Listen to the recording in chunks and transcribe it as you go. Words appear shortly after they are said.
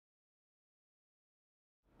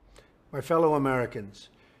My fellow Americans,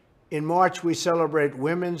 in March we celebrate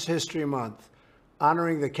Women's History Month,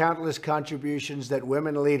 honoring the countless contributions that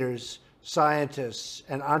women leaders, scientists,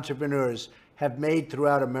 and entrepreneurs have made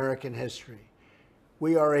throughout American history.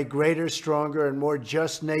 We are a greater, stronger, and more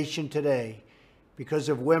just nation today because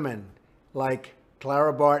of women like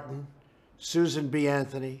Clara Barton, Susan B.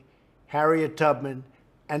 Anthony, Harriet Tubman,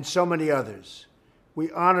 and so many others.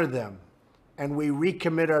 We honor them, and we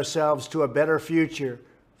recommit ourselves to a better future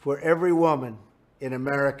for every woman in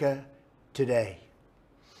America today.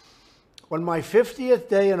 On my 50th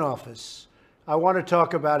day in office, I want to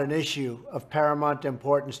talk about an issue of paramount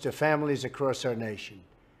importance to families across our nation: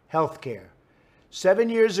 health care. 7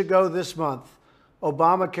 years ago this month,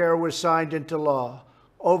 Obamacare was signed into law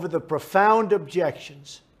over the profound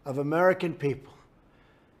objections of American people.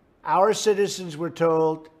 Our citizens were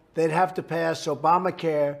told they'd have to pass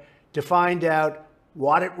Obamacare to find out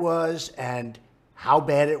what it was and how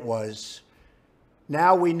bad it was.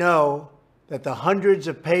 Now we know that the hundreds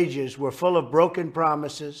of pages were full of broken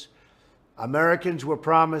promises. Americans were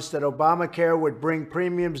promised that Obamacare would bring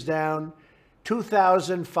premiums down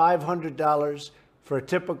 $2,500 for a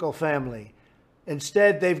typical family.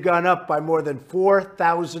 Instead, they've gone up by more than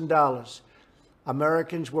 $4,000.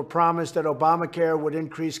 Americans were promised that Obamacare would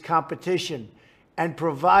increase competition and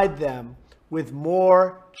provide them with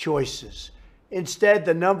more choices. Instead,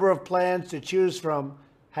 the number of plans to choose from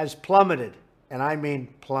has plummeted, and I mean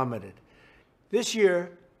plummeted. This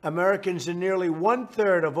year, Americans in nearly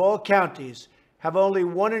 1/3 of all counties have only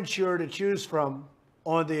one insurer to choose from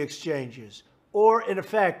on the exchanges, or in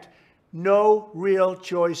effect, no real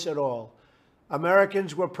choice at all.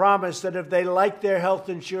 Americans were promised that if they liked their health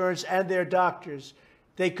insurance and their doctors,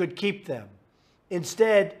 they could keep them.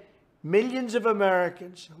 Instead, millions of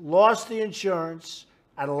Americans lost the insurance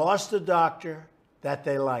and lost the doctor that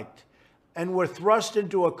they liked, and were thrust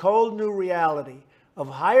into a cold new reality of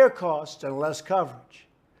higher costs and less coverage.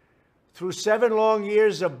 Through 7 long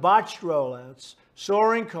years of botched rollouts,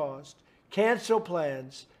 soaring costs, cancel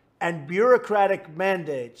plans, and bureaucratic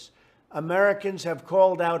mandates, Americans have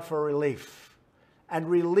called out for relief. And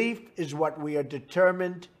relief is what we are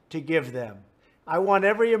determined to give them. I want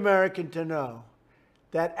every American to know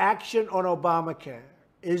that action on Obamacare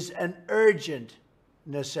is an urgent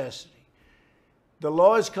necessity. The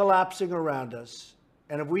law is collapsing around us,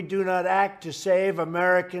 and if we do not act to save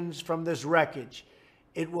Americans from this wreckage,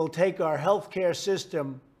 it will take our healthcare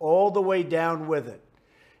system all the way down with it.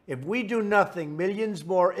 If we do nothing, millions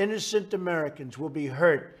more innocent Americans will be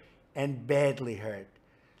hurt and badly hurt.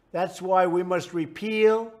 That's why we must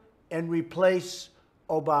repeal and replace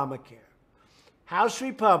Obamacare. House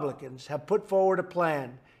Republicans have put forward a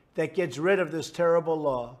plan that gets rid of this terrible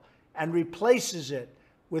law and replaces it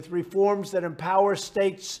with reforms that empower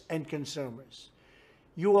states and consumers.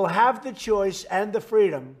 You will have the choice and the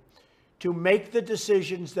freedom to make the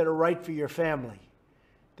decisions that are right for your family.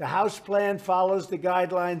 The House plan follows the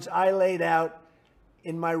guidelines I laid out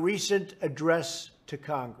in my recent address to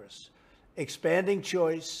Congress: expanding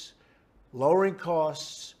choice, lowering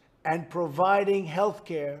costs, and providing health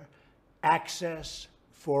care access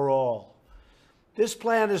for all. This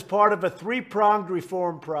plan is part of a 3-pronged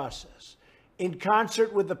reform process. In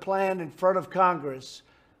concert with the plan in front of Congress,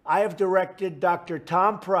 I have directed Dr.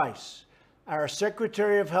 Tom Price, our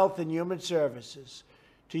Secretary of Health and Human Services,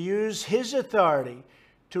 to use his authority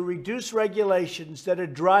to reduce regulations that are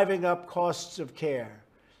driving up costs of care.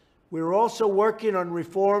 We're also working on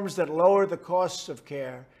reforms that lower the costs of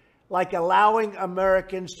care, like allowing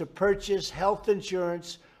Americans to purchase health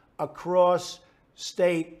insurance across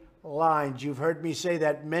state lines. You've heard me say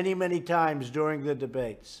that many, many times during the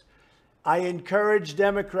debates. I encourage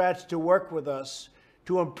Democrats to work with us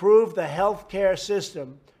to improve the health care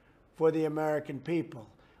system for the American people.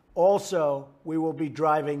 Also, we will be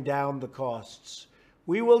driving down the costs.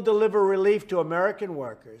 We will deliver relief to American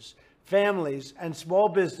workers, families, and small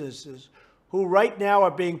businesses who right now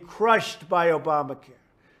are being crushed by Obamacare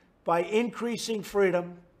by increasing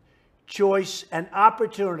freedom, choice, and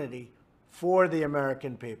opportunity for the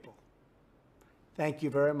American people. Thank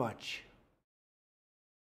you very much.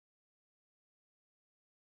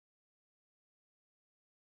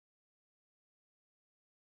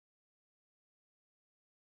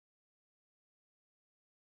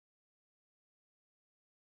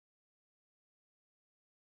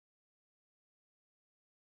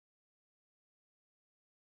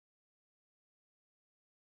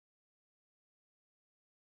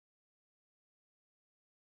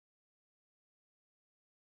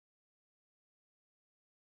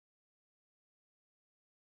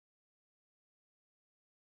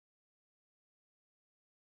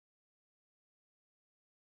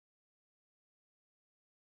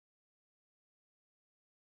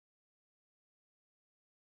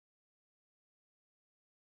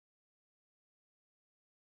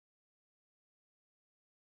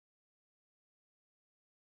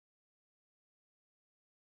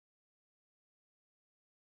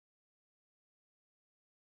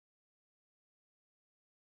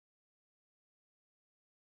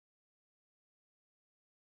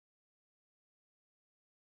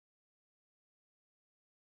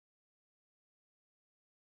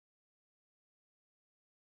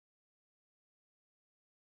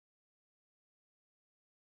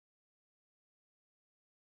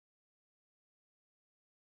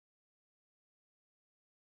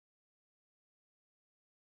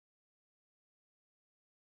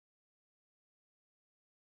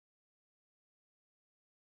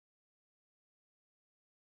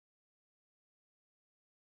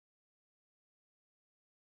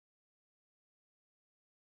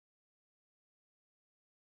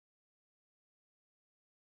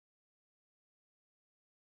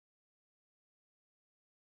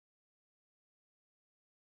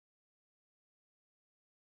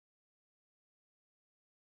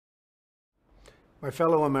 My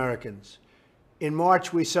fellow Americans, in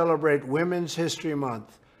March we celebrate Women's History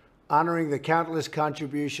Month, honoring the countless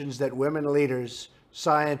contributions that women leaders,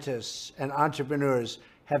 scientists, and entrepreneurs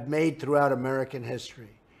have made throughout American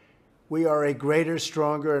history. We are a greater,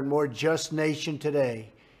 stronger, and more just nation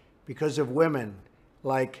today because of women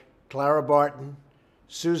like Clara Barton,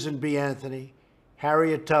 Susan B. Anthony,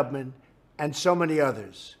 Harriet Tubman, and so many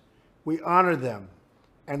others. We honor them,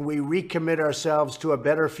 and we recommit ourselves to a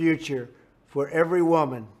better future for every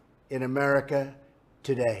woman in America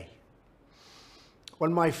today.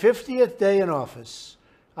 On my 50th day in office,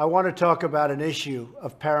 I want to talk about an issue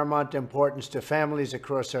of paramount importance to families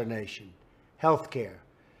across our nation: health care.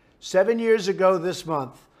 7 years ago this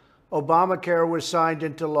month, Obamacare was signed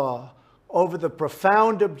into law over the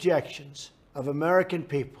profound objections of American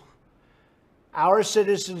people. Our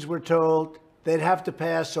citizens were told they'd have to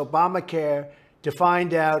pass Obamacare to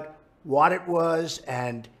find out what it was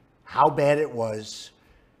and how bad it was.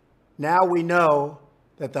 Now we know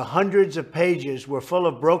that the hundreds of pages were full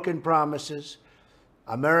of broken promises.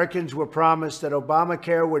 Americans were promised that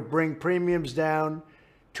Obamacare would bring premiums down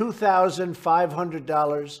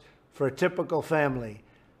 $2,500 for a typical family.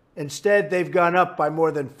 Instead, they've gone up by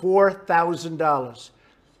more than $4,000.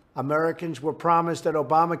 Americans were promised that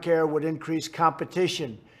Obamacare would increase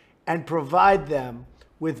competition and provide them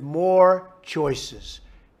with more choices.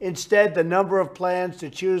 Instead, the number of plans to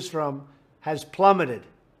choose from has plummeted,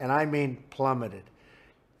 and I mean plummeted.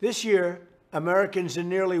 This year, Americans in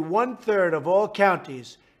nearly 1/3 of all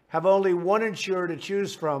counties have only one insurer to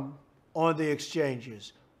choose from on the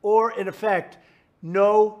exchanges, or in effect,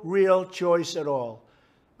 no real choice at all.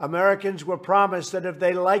 Americans were promised that if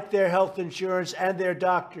they liked their health insurance and their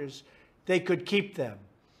doctors, they could keep them.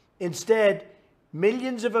 Instead,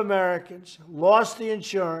 millions of Americans lost the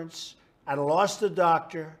insurance and lost the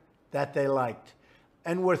doctor that they liked,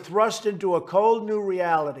 and were thrust into a cold new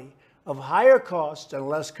reality of higher costs and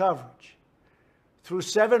less coverage. Through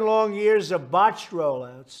 7 long years of botched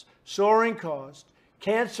rollouts, soaring costs,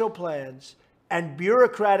 cancel plans, and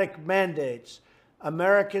bureaucratic mandates,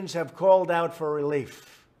 Americans have called out for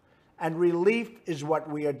relief. And relief is what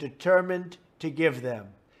we are determined to give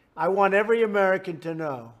them. I want every American to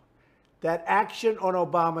know that action on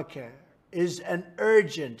Obamacare is an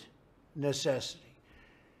urgent necessity.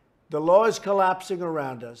 The law is collapsing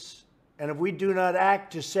around us, and if we do not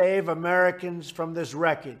act to save Americans from this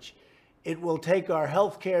wreckage, it will take our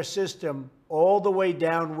healthcare system all the way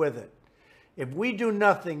down with it. If we do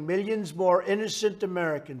nothing, millions more innocent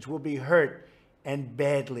Americans will be hurt and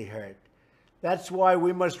badly hurt. That's why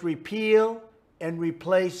we must repeal and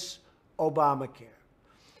replace Obamacare.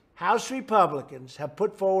 House Republicans have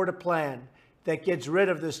put forward a plan that gets rid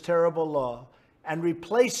of this terrible law and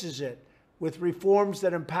replaces it with reforms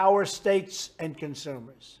that empower states and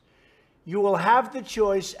consumers. You will have the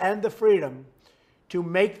choice and the freedom to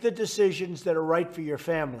make the decisions that are right for your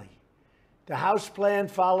family. The House plan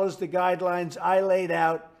follows the guidelines I laid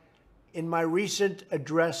out in my recent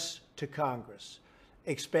address to Congress: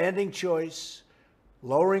 expanding choice,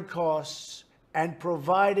 lowering costs, and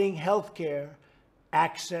providing health care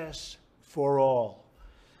access for all.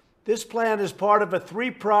 This plan is part of a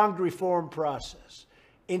 3-pronged reform process.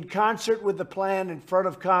 In concert with the plan in front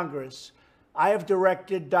of Congress, I have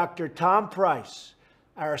directed Dr. Tom Price,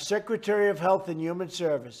 our Secretary of Health and Human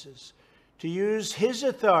Services, to use his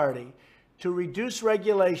authority to reduce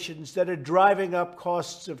regulations that are driving up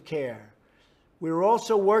costs of care. We're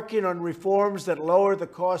also working on reforms that lower the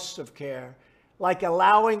costs of care, like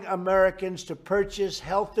allowing Americans to purchase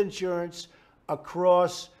health insurance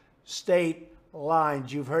across state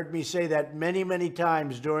lines. You've heard me say that many, many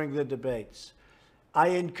times during the debates. I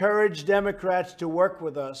encourage Democrats to work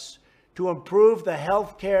with us to improve the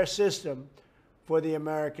health care system for the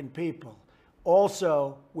American people.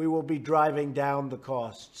 Also, we will be driving down the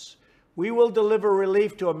costs. We will deliver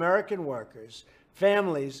relief to American workers,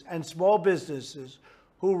 families, and small businesses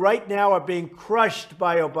who right now are being crushed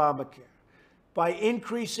by Obamacare by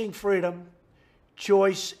increasing freedom,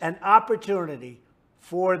 choice, and opportunity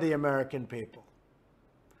for the American people.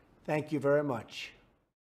 Thank you very much.